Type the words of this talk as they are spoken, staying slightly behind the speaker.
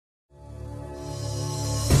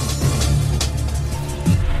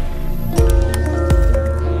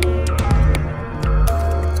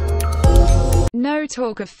no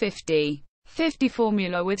talk of 50-50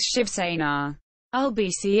 formula with Shiv Sena. I'll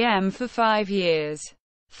be CM for 5 years.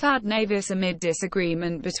 Fadnavis amid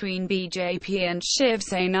disagreement between BJP and Shiv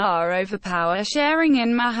Sena over power sharing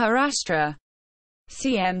in Maharashtra.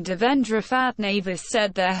 CM Devendra Fadnavis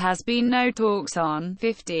said there has been no talks on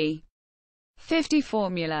 50-50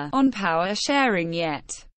 formula on power sharing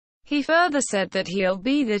yet. He further said that he'll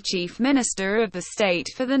be the chief minister of the state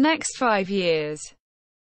for the next 5 years.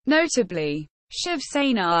 Notably, Shiv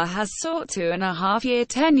Sena has sought 2.5-year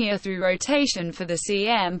tenure through rotation for the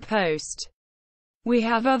CM post. We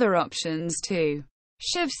have other options too.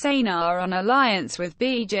 Shiv Sena on alliance with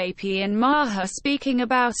BJP and Maha. Speaking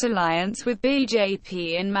about alliance with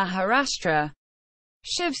BJP in Maharashtra,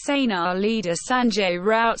 Shiv Sena leader Sanjay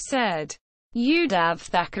Raut said, Uddhav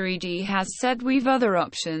Thackeray has said we've other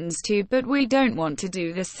options too, but we don't want to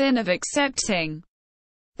do the sin of accepting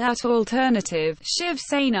that alternative. Shiv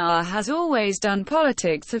Sena has always done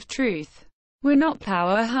politics of truth. We're not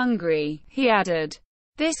power hungry, he added.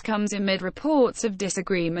 This comes amid reports of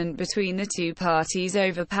disagreement between the two parties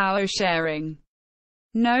over power sharing.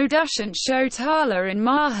 No Dushyant Chautala in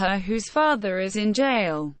Maha, whose father is in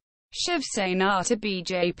jail. Shiv Sena to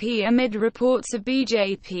BJP amid reports of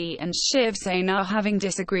BJP and Shiv Sena having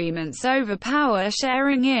disagreements over power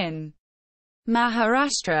sharing in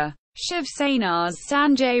Maharashtra. Shiv Sena's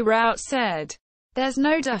Sanjay Raut said, there's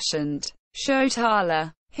no Dushyant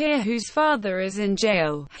Chautala here whose father is in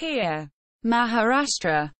jail. Here,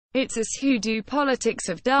 Maharashtra, it's us who do politics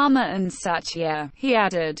of Dharma and Satya, he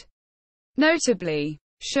added. Notably,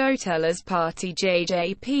 Chautala's party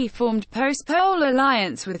BJP formed post-poll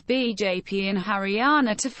alliance with BJP in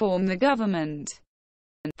Haryana to form the government.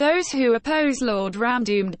 Those who oppose Lord Ram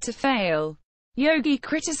doomed to fail. Yogi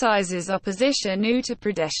criticizes opposition. Uttar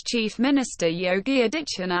Pradesh Chief Minister Yogi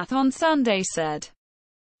Adityanath on Sunday said,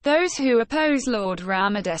 those who oppose Lord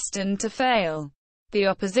Ram are destined to fail. The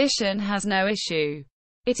opposition has no issue.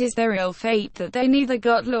 It is their ill fate that they neither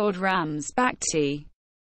got Lord Ram's bhakti,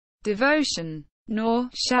 devotion, nor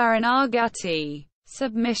Sharanagati,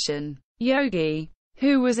 submission. Yogi,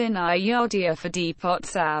 who was in Ayodhya for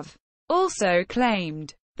Deepotsav, also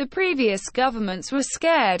claimed the previous governments were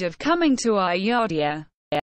scared of coming to Ayodhya.